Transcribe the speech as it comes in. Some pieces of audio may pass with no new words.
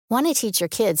Want to teach your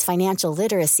kids financial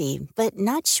literacy, but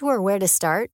not sure where to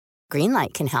start?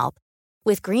 Greenlight can help.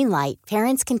 With Greenlight,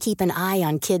 parents can keep an eye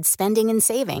on kids' spending and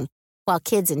saving, while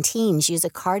kids and teens use a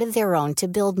card of their own to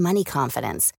build money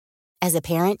confidence. As a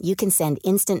parent, you can send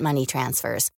instant money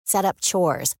transfers, set up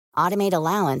chores, automate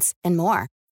allowance, and more.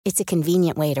 It's a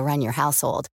convenient way to run your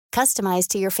household, customized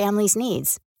to your family's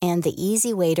needs, and the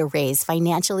easy way to raise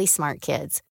financially smart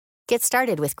kids. Get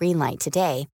started with Greenlight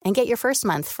today and get your first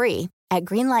month free at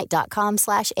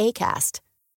greenlight.com/ACAST.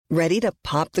 Ready to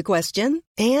pop the question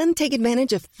and take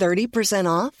advantage of 30%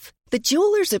 off? The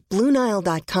jewelers at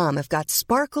BlueNile.com have got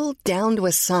sparkle down to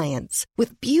a science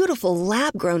with beautiful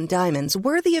lab-grown diamonds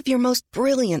worthy of your most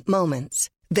brilliant moments.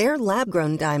 Their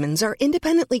lab-grown diamonds are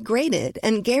independently graded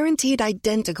and guaranteed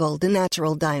identical to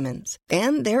natural diamonds,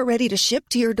 and they're ready to ship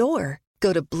to your door.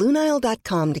 Go to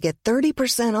BlueNile.com to get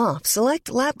 30% off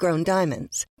select lab-grown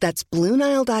diamonds. That's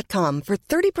BlueNile.com for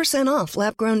 30% off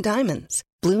lab-grown diamonds.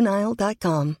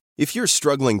 BlueNile.com. If you're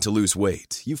struggling to lose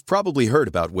weight, you've probably heard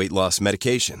about weight loss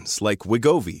medications like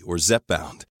Wegovy or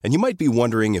Zepbound, and you might be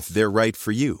wondering if they're right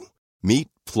for you. Meet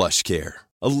PlushCare,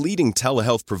 a leading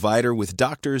telehealth provider with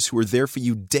doctors who are there for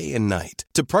you day and night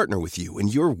to partner with you in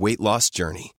your weight loss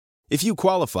journey. If you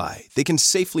qualify, they can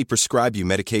safely prescribe you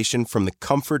medication from the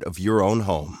comfort of your own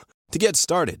home. To get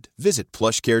started, visit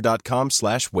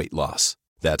plushcare.com/weightloss.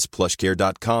 That's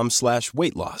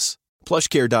plushcare.com/weightloss.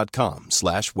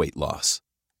 plushcare.com/weightloss.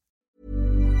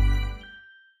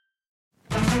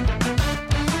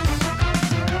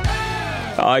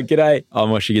 Hi, g'day. I'm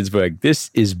Osher Ginsberg.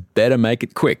 This is Better Make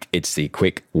It Quick. It's the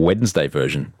quick Wednesday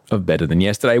version of Better Than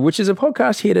Yesterday, which is a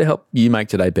podcast here to help you make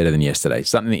today better than yesterday.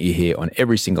 Something that you hear on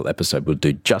every single episode will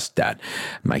do just that.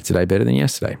 Make today better than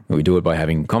yesterday. We do it by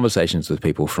having conversations with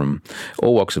people from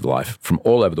all walks of life, from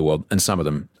all over the world, and some of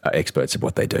them are experts at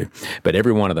what they do. But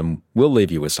every one of them will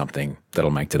leave you with something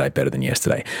that'll make today better than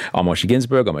yesterday. I'm Osher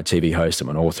Ginsberg. I'm a TV host. I'm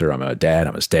an author. I'm a dad.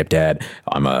 I'm a stepdad.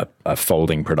 I'm a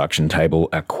folding production table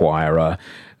acquirer.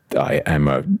 I am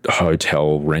a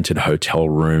rented hotel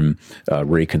room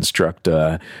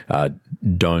reconstructor.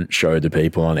 Don't show the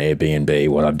people on Airbnb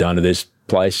what I've done to this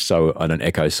place so I don't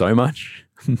echo so much.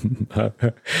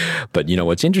 But you know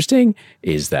what's interesting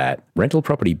is that rental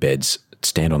property beds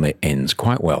stand on their ends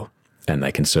quite well and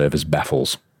they can serve as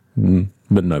baffles.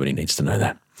 But nobody needs to know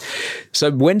that.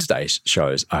 So Wednesday's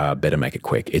shows are Better Make It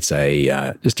Quick. It's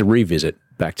just a revisit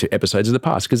back to episodes of the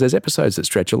past because there's episodes that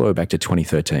stretch all the way back to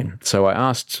 2013. So I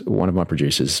asked one of my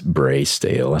producers, Bree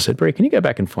Steele, I said, Bree, can you go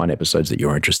back and find episodes that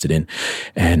you're interested in?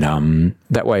 And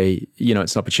that way, you know,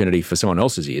 it's an opportunity for someone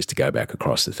else's ears to go back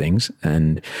across the things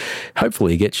and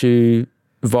hopefully get you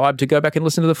vibe to go back and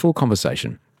listen to the full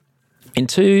conversation. In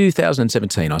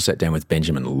 2017, I sat down with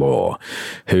Benjamin Law,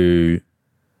 who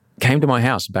came to my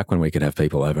house back when we could have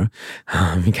people over.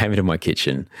 He came into my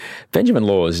kitchen. Benjamin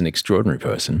Law is an extraordinary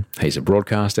person. He's a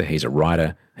broadcaster, he's a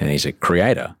writer, and he's a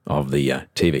creator of the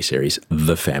TV series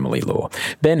The Family Law.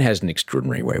 Ben has an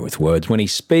extraordinary way with words. When he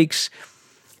speaks,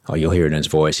 you'll hear it in his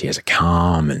voice. He has a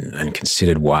calm and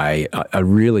considered way. I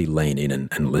really lean in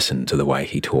and listen to the way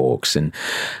he talks. And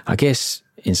I guess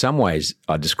in some ways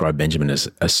I describe Benjamin as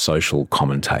a social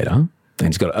commentator. And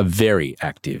he's got a very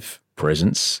active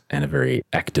presence and a very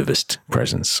activist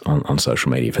presence on social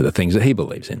media for the things that he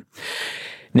believes in.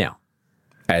 Now,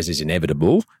 as is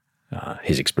inevitable,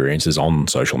 his experiences on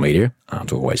social media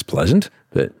aren't always pleasant,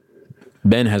 but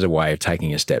Ben has a way of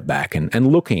taking a step back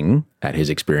and looking at his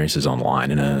experiences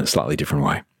online in a slightly different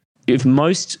way. If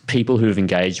most people who have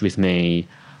engaged with me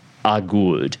are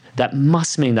good, that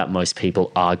must mean that most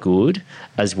people are good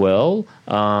as well.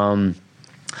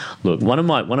 Look, one of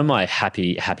my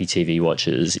happy TV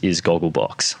watches is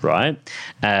Gogglebox, right?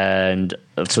 And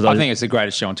for those, I think it's the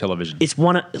greatest show on television. It's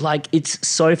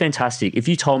so fantastic. If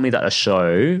you told me that a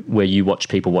show where you watch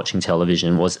people watching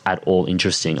television was at all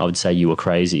interesting, I would say you were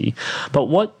crazy. But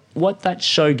what that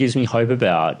show gives me hope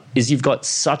about is you've got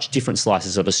such different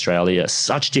slices of Australia,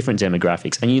 such different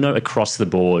demographics, and you know across the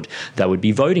board they would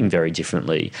be voting very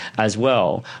differently as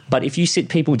well. But if you sit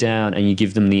people down and you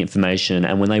give them the information,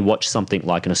 and when they watch something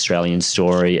like an Australian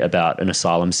story about an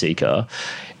asylum seeker,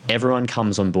 everyone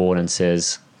comes on board and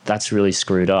says, that's really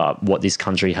screwed up. What this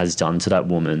country has done to that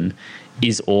woman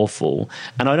is awful.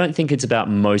 And I don't think it's about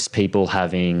most people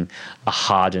having a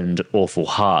hardened, awful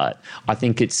heart. I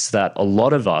think it's that a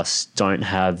lot of us don't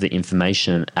have the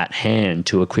information at hand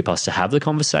to equip us to have the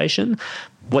conversation.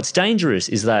 What's dangerous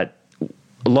is that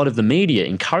a lot of the media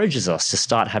encourages us to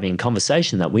start having a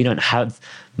conversation that we don't have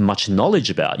much knowledge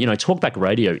about. You know, Talkback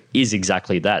Radio is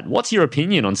exactly that. What's your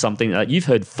opinion on something that you've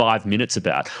heard 5 minutes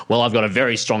about? Well, I've got a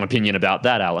very strong opinion about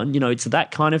that, Alan. You know, it's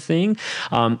that kind of thing.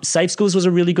 Safe Schools was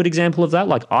a really good example of that.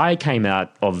 Like, I came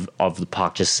out of the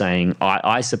park just saying,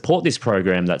 I support this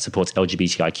program that supports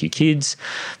LGBTIQ kids.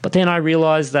 But then I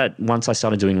realized that once I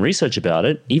started doing research about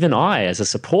it, even I, as a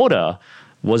supporter,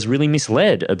 was really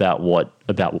misled about what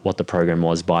the program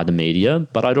was by the media,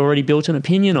 but I'd already built an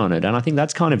opinion on it. And I think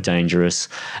that's kind of dangerous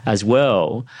as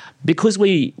well. Because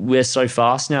we're so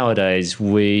fast nowadays,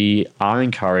 we are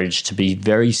encouraged to be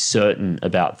very certain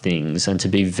about things and to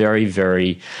be very,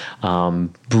 very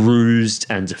bruised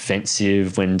and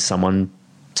defensive when someone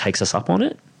takes us up on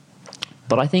it.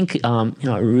 But I think it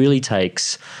really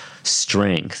takes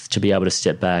strength to be able to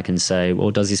step back and say, well,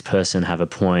 does this person have a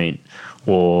point?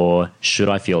 Or should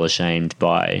I feel ashamed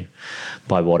by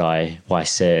what I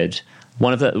said?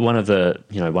 One of the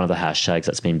hashtags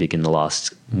that's been big in the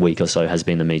last week or so has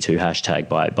been the Me Too hashtag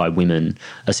by women.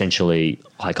 Essentially,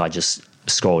 like, I just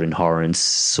scrolled in horror and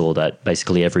saw that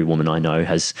basically every woman I know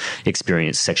has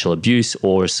experienced sexual abuse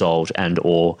or assault and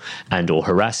or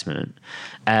harassment.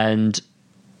 And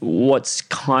what's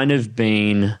kind of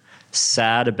been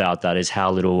sad about that is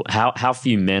how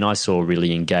few men I saw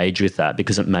really engage with that,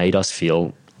 because it made us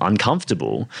feel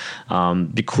uncomfortable.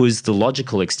 Because the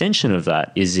logical extension of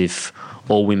that is, if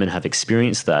all women have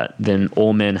experienced that, then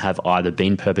all men have either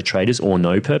been perpetrators or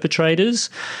no perpetrators.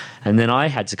 And then I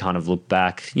had to kind of look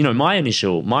back. You know, my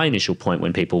initial point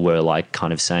when people were like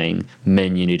kind of saying,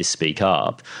 men, you need to speak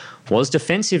up, was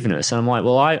defensiveness. And I'm like,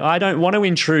 well, I don't want to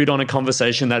intrude on a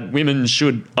conversation that women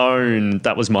should own.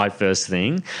 That was my first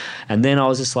thing. And then I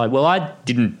was just like, well, I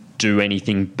didn't do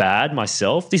anything bad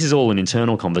myself. This is all an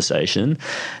internal conversation.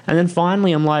 And then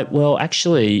finally I'm like, well,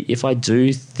 actually, if I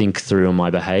do think through on my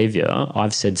behavior,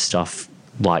 I've said stuff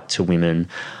like to women,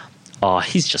 oh,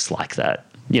 he's just like that.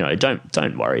 You know,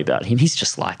 don't worry about him. He's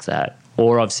just like that.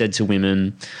 Or I've said to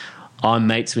women, I'm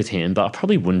mates with him, but I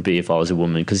probably wouldn't be if I was a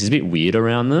woman because he's a bit weird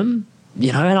around them.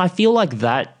 You know, and I feel like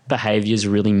that behavior is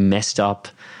really messed up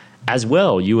as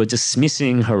well. You are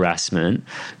dismissing harassment.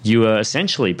 You are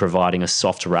essentially providing a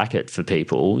soft racket for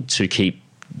people to keep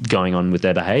going on with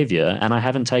their behavior, and I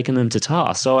haven't taken them to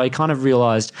task. So I kind of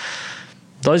realized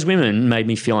those women made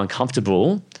me feel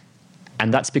uncomfortable,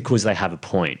 and that's because they have a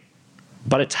point.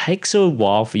 But it takes a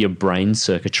while for your brain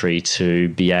circuitry to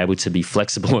be able to be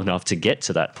flexible enough to get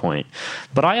to that point.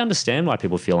 But I understand why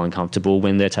people feel uncomfortable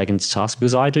when they're taken to task,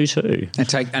 because I do too.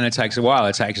 It takes a while.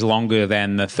 It takes longer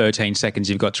than the 13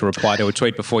 seconds you've got to reply to a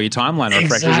tweet before your timeline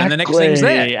refreshes, and the next thing's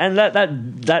there. And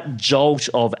that jolt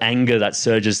of anger that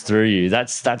surges through you,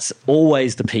 that's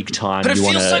always the peak time. But it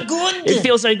feels so good. It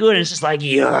feels so good. And it's just like,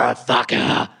 you're a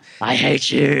fucker. I hate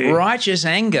you. Righteous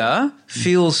anger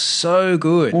feels so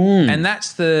good. And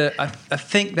that's I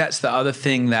think that's the other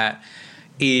thing that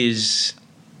is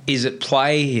at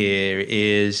play here,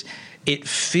 is it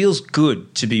feels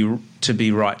good to be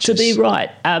righteous. To be right,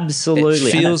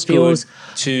 absolutely. It feels good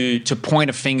to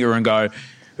point a finger and go,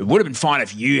 it would have been fine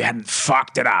if you hadn't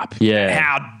fucked it up. Yeah.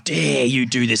 How dare you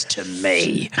do this to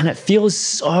me? And it feels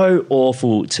so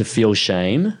awful to feel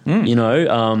shame, you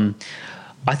know.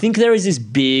 I think there is this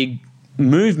big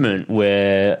movement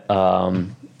where,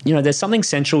 there's something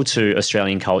central to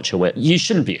Australian culture where you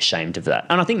shouldn't be ashamed of that.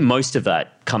 And I think most of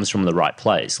that comes from the right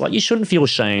place. Like, you shouldn't feel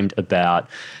ashamed about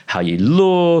how you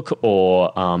look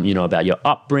or, about your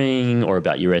upbringing or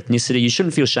about your ethnicity. You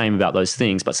shouldn't feel shame about those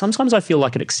things. But sometimes I feel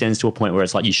like it extends to a point where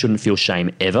it's like you shouldn't feel shame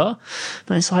ever.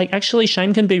 And it's like, actually,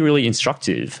 shame can be really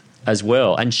instructive as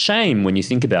well. And shame, when you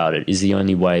think about it, is the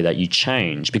only way that you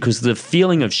change, because the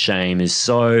feeling of shame is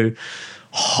so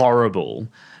horrible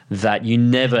that you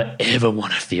never, ever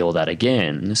want to feel that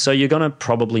again. So you're going to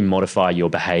probably modify your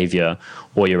behavior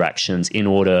or your actions in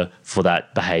order for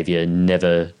that behavior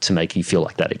never to make you feel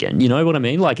like that again. You know what I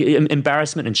mean? Like,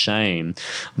 embarrassment and shame,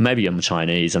 maybe I'm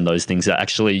Chinese and those things are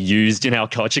actually used in our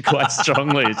culture quite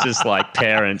strongly. It's just like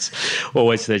parents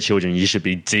always to their children, you should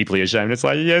be deeply ashamed. It's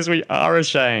like, yes, we are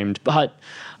ashamed. But,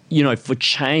 for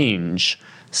change,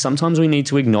 sometimes we need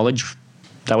to acknowledge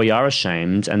that we are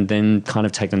ashamed and then kind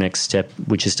of take the next step,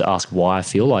 which is to ask why I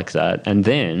feel like that, and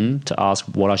then to ask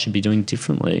what I should be doing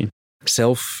differently.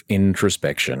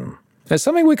 Self-introspection. That's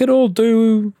something we could all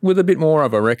do with a bit more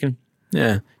of, I reckon.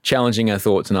 Yeah, challenging our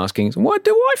thoughts and asking, why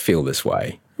do I feel this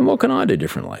way? And what can I do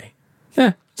differently?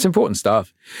 Yeah, it's important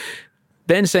stuff.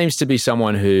 Ben seems to be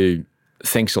someone who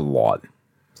thinks a lot,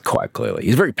 quite clearly.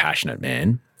 He's a very passionate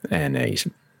man, and he's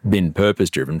been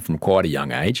purpose-driven from quite a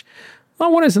young age. I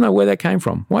wanted to know where that came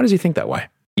from. Why does he think that way?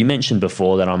 You mentioned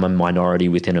before that I'm a minority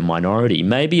within a minority.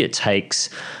 Maybe it takes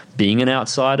being an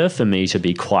outsider for me to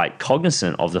be quite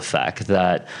cognizant of the fact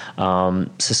that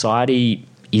society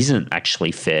isn't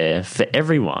actually fair for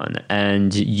everyone.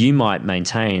 And you might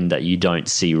maintain that you don't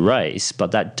see race,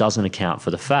 but that doesn't account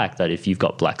for the fact that if you've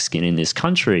got black skin in this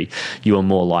country, you are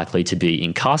more likely to be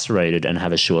incarcerated and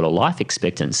have a shorter life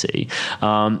expectancy.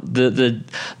 I'm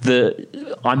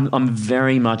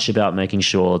very much about making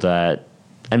sure that,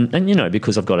 and you know,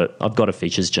 because I've got a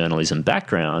features journalism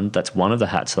background, that's one of the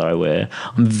hats that I wear.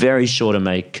 I'm very sure to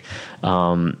make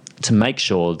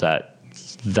sure that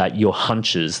your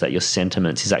hunches, that your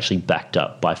sentiments is actually backed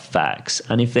up by facts.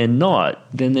 And if they're not,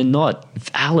 then they're not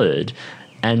valid,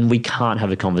 and we can't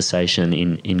have a conversation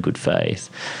in good faith.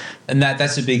 And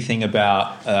that's a big thing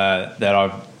about that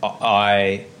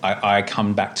I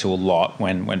come back to a lot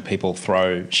when people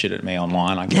throw shit at me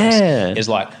online, I guess. Is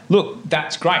like, look,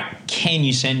 that's great. Can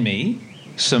you send me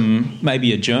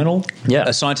maybe a journal,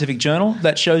 a scientific journal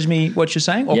that shows me what you're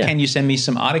saying? Or can you send me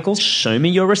some articles? Show me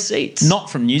your receipts. Not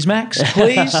from Newsmax,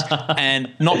 please. And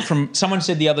not from, someone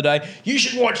said the other day, you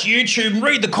should watch YouTube and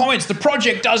read the comments. The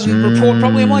project doesn't report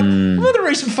properly. I'm like, I'm not going to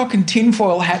read some fucking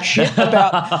tinfoil hat shit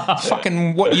about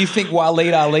fucking what you think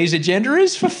Waleed Ali's agenda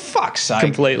is, for fuck's sake.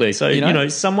 Completely. So, you know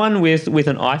someone with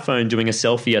an iPhone doing a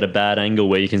selfie at a bad angle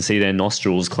where you can see their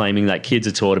nostrils, claiming that kids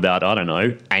are taught about, I don't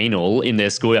know, anal in their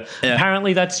school. Yeah.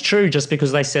 Apparently that's true just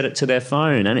because they set it to their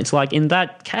phone. And it's like, in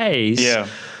that case,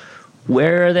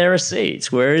 where are their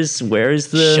receipts? Where is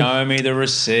the... Show me the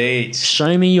receipts.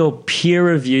 Show me your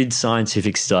peer-reviewed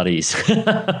scientific studies.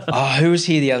 Who was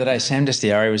here the other day? Sam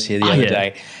Destiari was here the other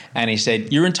day. And he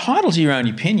said, you're entitled to your own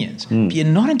opinions, but you're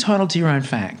not entitled to your own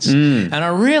facts. And I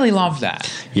really love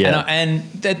that. Yeah. And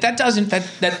that doesn't,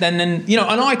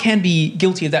 and I can be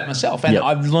guilty of that myself. And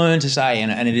I've learned to say,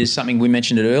 and it is something we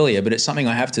mentioned it earlier, but it's something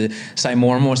I have to say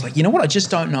more and more. It's like, you know what? I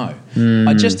just don't know.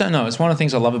 I just don't know. It's one of the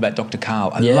things I love about Dr.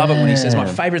 Karl. I love it when he says, my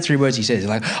favorite 3 words he says,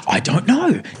 like, I don't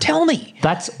know. Tell me.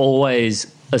 That's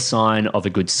always a sign of a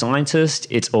good scientist.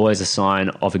 It's always a sign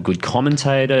of a good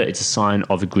commentator. It's a sign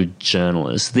of a good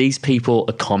journalist. These people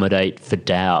accommodate for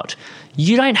doubt.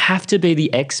 You don't have to be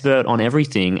the expert on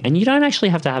everything, and you don't actually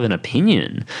have to have an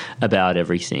opinion about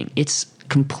everything. It's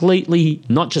completely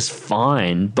not just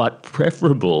fine, but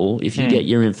preferable if you get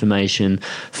your information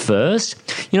first.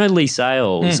 You know, Lee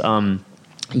Sales,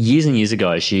 years and years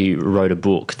ago, she wrote a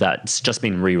book that's just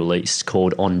been re-released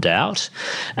called On Doubt.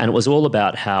 And it was all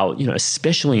about how,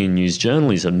 especially in news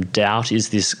journalism, doubt is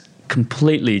this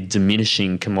completely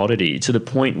diminishing commodity to the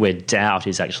point where doubt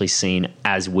is actually seen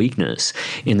as weakness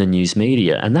in the news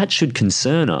media. And that should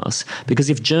concern us, because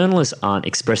if journalists aren't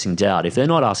expressing doubt, if they're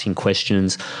not asking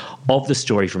questions of the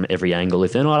story from every angle,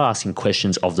 if they're not asking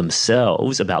questions of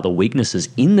themselves about the weaknesses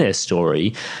in their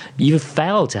story, you've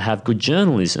failed to have good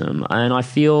journalism. And I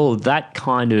feel that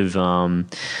kind of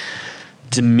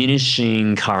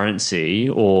diminishing currency,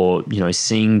 or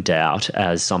seeing doubt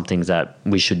as something that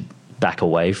we should back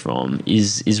away from,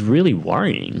 is really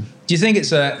worrying. Do you think it's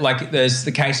there's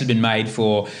the case has been made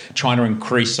for trying to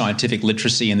increase scientific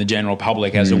literacy in the general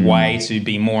public as a way to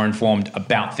be more informed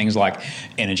about things like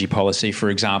energy policy,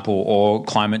 for example, or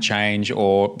climate change,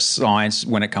 or science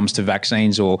when it comes to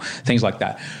vaccines or things like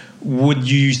that? Would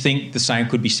you think the same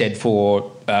could be said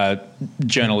for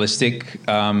journalistic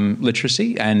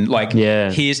literacy? And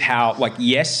here's how,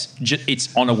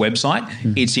 it's on a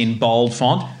website, it's in bold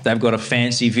font, they've got a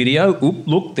fancy video,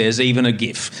 look, there's even a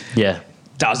GIF. Yeah.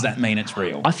 Does that mean it's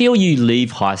real? I feel you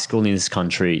leave high school in this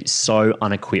country so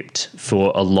unequipped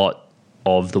for a lot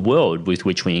of the world with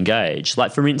which we engage.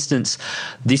 Like, for instance,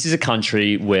 this is a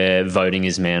country where voting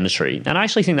is mandatory. And I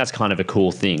actually think that's kind of a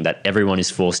cool thing, that everyone is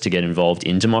forced to get involved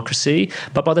in democracy.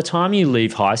 But by the time you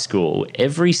leave high school,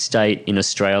 every state in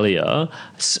Australia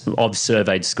of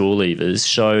surveyed school leavers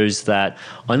shows that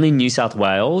only New South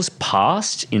Wales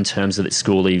passed in terms of its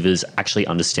school leavers actually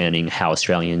understanding how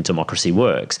Australian democracy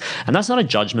works. And that's not a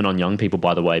judgment on young people,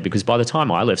 by the way, because by the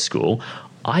time I left school,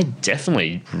 I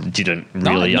definitely didn't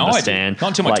really understand.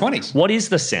 Not until my 20s. What is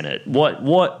the Senate?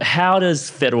 How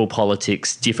does federal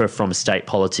politics differ from state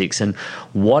politics, and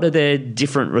what are their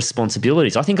different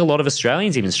responsibilities? I think a lot of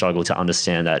Australians even struggle to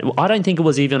understand that. I don't think it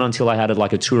was even until I had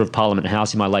a tour of Parliament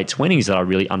House in my late 20s that I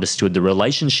really understood the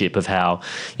relationship of how,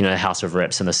 House of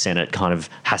Reps and the Senate kind of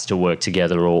has to work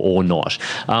together or not.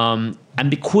 And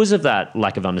because of that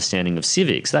lack of understanding of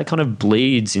civics, that kind of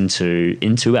bleeds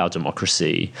into our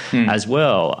democracy as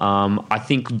well. I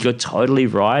think you're totally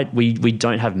right. We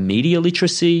don't have media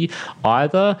literacy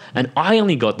either. And I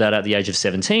only got that at the age of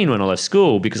 17 when I left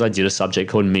school because I did a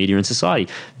subject called Media and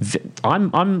Society.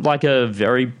 I'm like a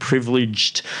very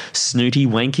privileged, snooty,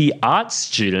 wanky art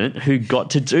student who got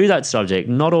to do that subject.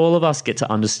 Not all of us get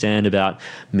to understand about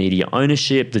media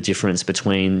ownership, the difference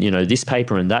between, this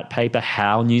paper and that paper,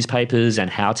 how newspapers and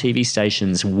how TV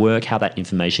stations work, how that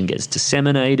information gets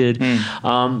disseminated.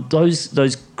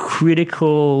 Those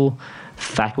critical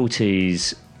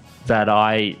faculties that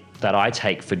I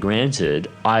take for granted,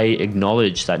 I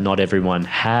acknowledge that not everyone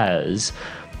has,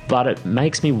 but it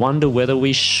makes me wonder whether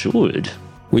we should.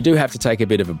 We do have to take a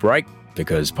bit of a break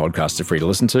because podcasts are free to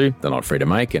listen to, they're not free to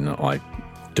make, and I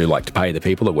do like to pay the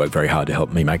people that work very hard to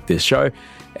help me make this show.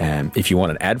 If you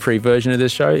want an ad-free version of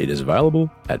this show, it is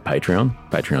available at Patreon,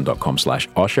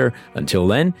 patreon.com/Osher. Until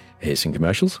then, here's some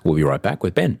commercials. We'll be right back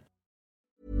with Ben.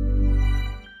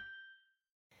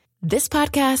 This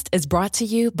podcast is brought to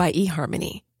you by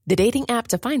eHarmony, the dating app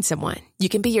to find someone you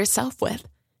can be yourself with.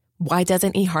 Why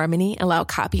doesn't eHarmony allow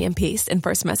copy and paste in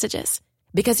first messages?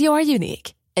 Because you are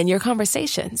unique, and your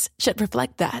conversations should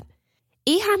reflect that.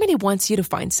 eHarmony wants you to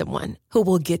find someone who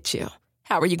will get you.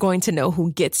 How are you going to know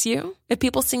who gets you? If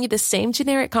people send you the same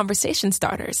generic conversation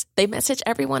starters they message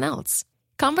everyone else.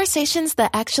 Conversations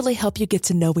that actually help you get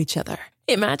to know each other.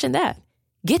 Imagine that.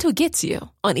 Get who gets you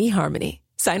on eHarmony.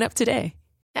 Sign up today.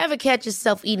 Ever catch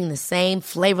yourself eating the same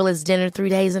flavorless dinner 3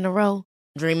 days in a row?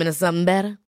 Dreaming of something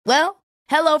better? Well,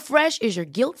 HelloFresh is your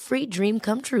guilt-free dream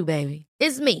come true, baby.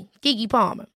 It's me, Keke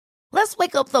Palmer. Let's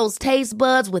wake up those taste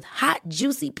buds with hot,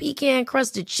 juicy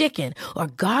pecan-crusted chicken or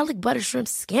garlic butter shrimp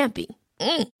scampi.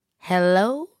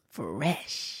 Hello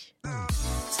Fresh.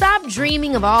 Stop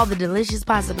dreaming of all the delicious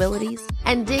possibilities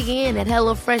and dig in at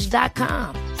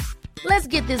HelloFresh.com. Let's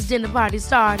get this dinner party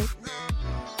started.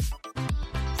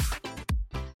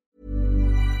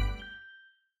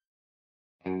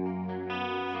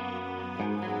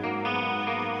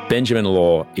 Benjamin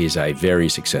Law is a very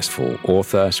successful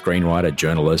author, screenwriter,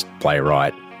 journalist,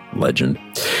 playwright, legend.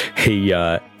 He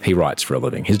writes for a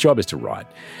living. His job is to write.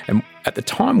 And at the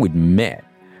time we'd met,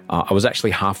 I was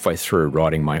actually halfway through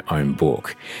writing my own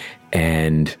book.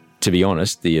 And to be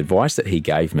honest, the advice that he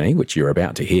gave me, which you're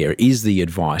about to hear, is the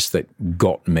advice that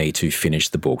got me to finish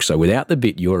the book. So without the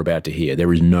bit you're about to hear,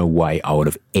 there is no way I would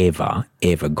have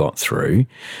ever got through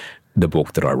the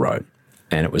book that I wrote.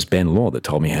 And it was Ben Law that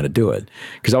told me how to do it.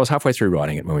 Because I was halfway through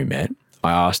writing it when we met.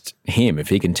 I asked him if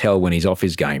he can tell when he's off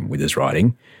his game with his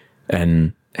writing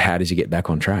and how does he get back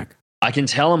on track. I can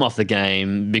tell I'm off the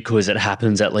game because it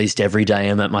happens at least every day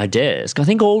I'm at my desk. I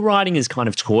think all writing is kind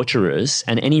of torturous,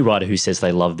 and any writer who says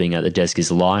they love being at the desk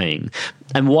is lying.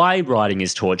 And why writing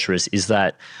is torturous is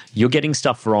that you're getting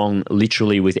stuff wrong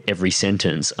literally with every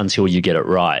sentence until you get it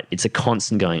right. It's a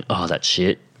constant going, oh, that's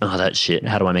shit. Oh, that's shit.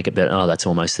 How do I make it better? Oh, that's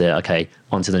almost there. Okay,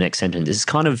 on to the next sentence. It's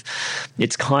kind of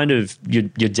you're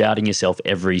doubting yourself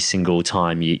every single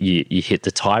time you hit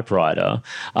the typewriter.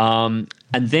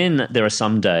 And then there are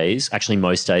some days, actually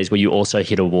most days, where you also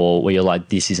hit a wall where you're like,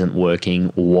 this isn't working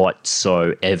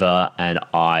whatsoever, and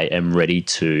I am ready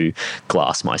to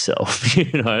glass myself.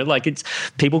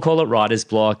 People call it writer's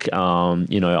block.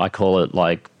 I call it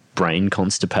like brain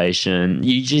constipation.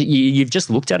 You've just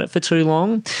looked at it for too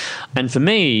long. And for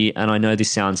me, and I know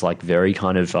this sounds like very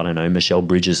kind of, I don't know, Michelle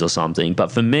Bridges or something,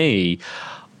 but for me,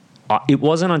 it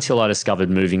wasn't until I discovered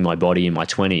moving my body in my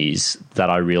 20s that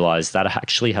I realized that it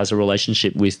actually has a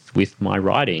relationship with my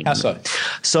writing. How so?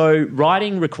 So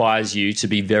writing requires you to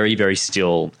be very, very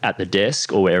still at the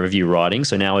desk or wherever you're writing.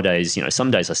 So nowadays,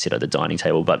 some days I sit at the dining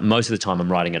table, but most of the time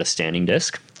I'm writing at a standing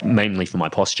desk, mainly for my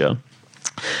posture.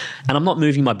 And I'm not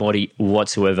moving my body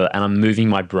whatsoever, and I'm moving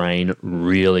my brain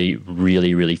really,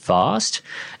 really, really fast.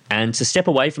 And to step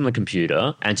away from the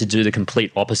computer and to do the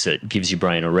complete opposite gives your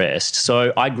brain a rest.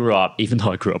 So I grew up, even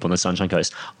though I grew up on the Sunshine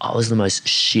Coast, I was the most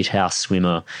shithouse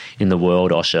swimmer in the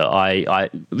world, Osher.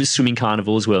 Swimming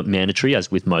carnivals were mandatory, as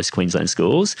with most Queensland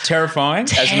schools. Terrifying.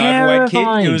 As an overweight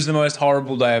kid, it was the most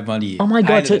horrible day of my year. Oh my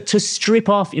God, to strip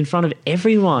off in front of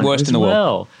everyone. Worst in the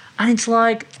world. And it's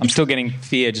like... I'm still getting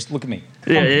fear. Just look at me.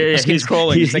 Yeah. My skin's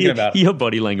crawling just thinking about it. Your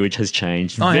body language has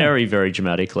changed very, very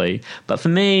dramatically. But for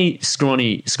me,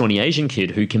 scrawny Asian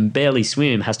kid who can barely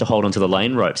swim, has to hold onto the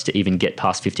lane ropes to even get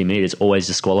past 50 metres, always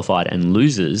disqualified and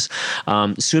loses.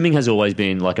 Swimming has always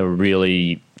been like a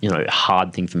really...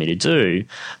 hard thing for me to do.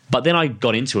 But then I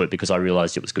got into it because I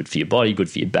realised it was good for your body, good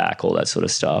for your back, all that sort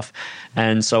of stuff.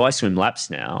 And so I swim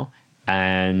laps now.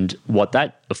 And what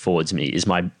that affords me is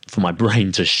for my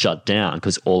brain to shut down,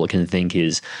 because all it can think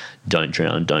is don't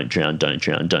drown, don't drown, don't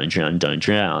drown, don't drown, don't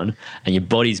drown. And your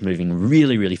body's moving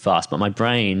really, really fast. But my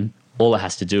brain, all it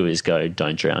has to do is go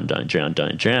don't drown, don't drown,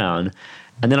 don't drown.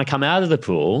 And then I come out of the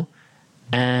pool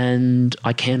and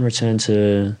I can return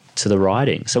to the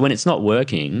writing. So when it's not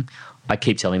working, I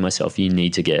keep telling myself you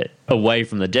need to get away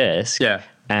from the desk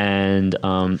and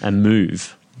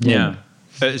move. Yeah.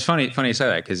 It's funny you say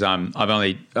that, because I've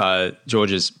only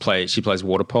Georgia's she plays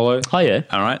water polo. Oh yeah,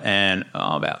 all right. And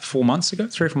about 3 or 4 months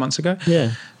ago,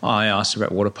 I asked her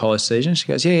about water polo season. She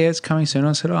goes, yeah, it's coming soon.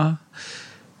 I said,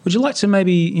 would you like to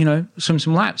maybe swim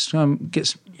some laps,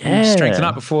 strengthen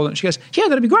up before? She goes, yeah,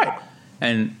 that'd be great.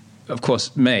 And of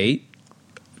course, me,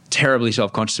 terribly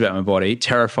self-conscious about my body,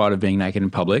 terrified of being naked in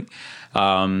public.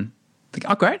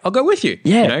 Oh, great! I'll go with you.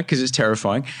 Yeah, because it's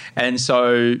terrifying. And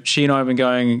so she and I have been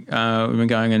going. We've been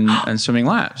going and swimming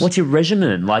laps. What's your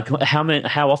regimen? Like,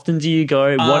 how often do you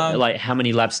go? How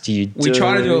many laps do you do? We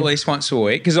try to do at least once a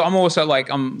week, because I'm also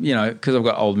because I've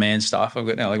got old man stuff. I've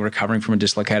got recovering from a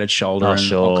dislocated shoulder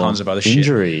and all kinds of other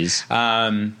injuries.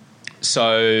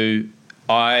 So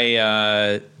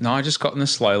I just got in the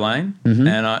slow lane,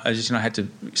 and I just had to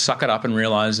suck it up and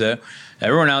realise that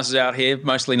everyone else is out here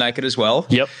mostly naked as well.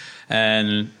 Yep.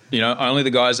 And, only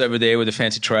the guys over there with the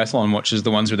fancy triathlon watches,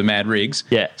 the ones with the mad rigs.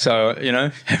 Yeah. So,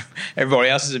 everybody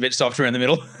else is a bit softer in the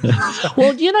middle.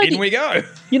 Well, in we go.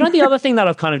 The other thing that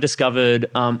I've kind of discovered,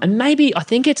 and maybe I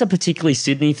think it's a particularly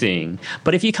Sydney thing,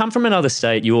 but if you come from another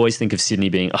state, you always think of Sydney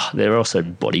being, they're also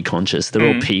body conscious. They're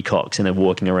all peacocks and they're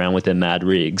walking around with their mad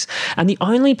rigs. And the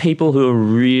only people who are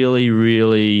really,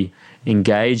 really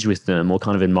engaged with them or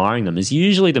kind of admiring them is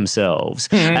usually themselves.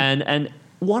 And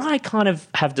what I kind of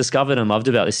have discovered and loved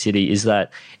about this city is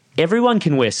that everyone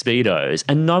can wear Speedos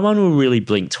and no one will really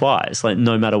blink twice, like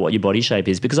no matter what your body shape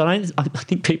is, because I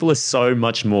think people are so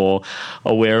much more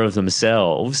aware of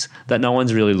themselves that no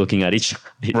one's really looking at each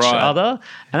other.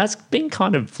 And that's been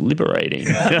kind of liberating.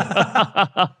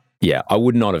 Yeah, I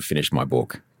would not have finished my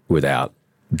book without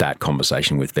that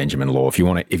conversation with Benjamin Law. If you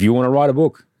want to write a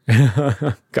book,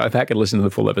 go back and listen to the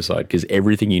full episode, because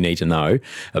everything you need to know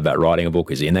about writing a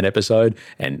book is in that episode,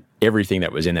 and everything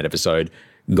that was in that episode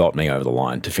got me over the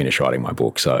line to finish writing my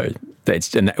book. So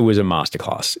it was a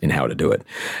masterclass in how to do it.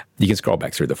 You can scroll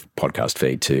back through the podcast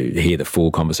feed to hear the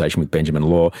full conversation with Benjamin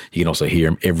Law. You can also hear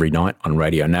him every night on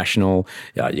Radio National.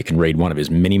 You can read one of his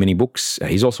many, many books.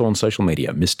 He's also on social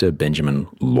media, Mr. Benjamin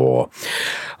Law.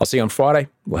 I'll see you on Friday.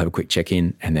 We'll have a quick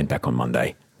check-in, and then back on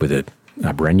Monday with a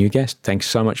brand new guest. Thanks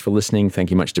so much for listening. Thank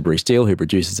you much to Bree Steele, who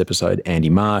produced this episode, Andy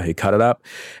Marr, who cut it up,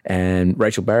 and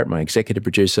Rachel Barrett, my executive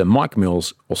producer, Mike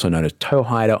Mills, also known as Toe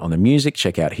Hider, on the music.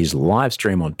 Check out his live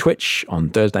stream on Twitch on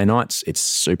Thursday nights. It's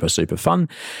super, super fun.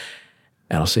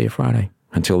 And I'll see you Friday.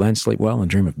 Until then, sleep well and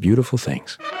dream of beautiful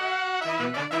things.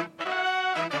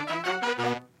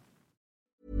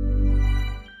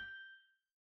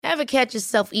 Ever catch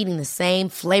yourself eating the same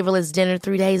flavorless dinner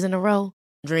 3 days in a row?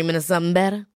 Dreaming of something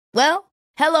better? Well,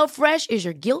 HelloFresh is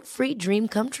your guilt-free dream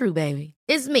come true, baby.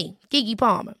 It's me, Keke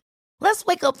Palmer. Let's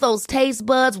wake up those taste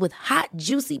buds with hot,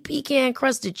 juicy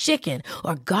pecan-crusted chicken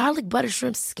or garlic butter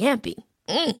shrimp scampi.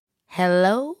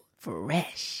 Hello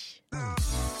Fresh.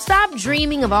 Stop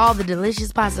dreaming of all the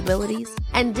delicious possibilities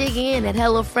and dig in at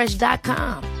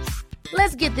HelloFresh.com.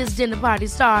 Let's get this dinner party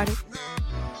started.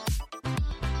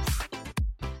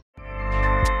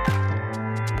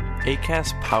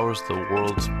 Acast powers the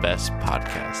world's best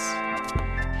podcasts.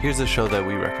 Here's a show that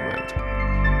we recommend.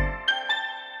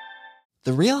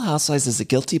 The Real Housewives is a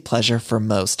guilty pleasure for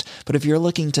most, but if you're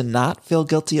looking to not feel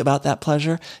guilty about that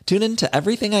pleasure, tune in to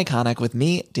Everything Iconic with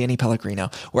me, Danny Pellegrino,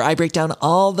 where I break down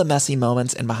all the messy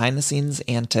moments and behind-the-scenes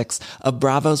antics of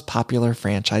Bravo's popular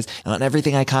franchise. And on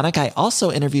Everything Iconic, I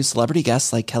also interview celebrity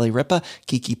guests like Kelly Ripa,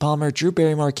 Keke Palmer, Drew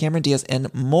Barrymore, Cameron Diaz,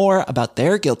 and more about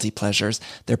their guilty pleasures,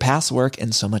 their past work,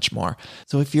 and so much more.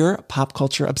 So if you're pop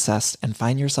culture obsessed and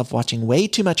find yourself watching way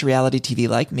too much reality TV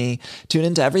like me, tune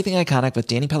in to Everything Iconic with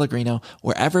Danny Pellegrino,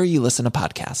 wherever you listen to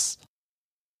podcasts.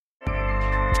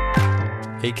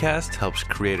 Acast helps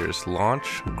creators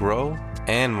launch, grow,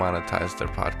 and monetize their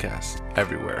podcasts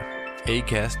everywhere.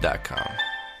 Acast.com.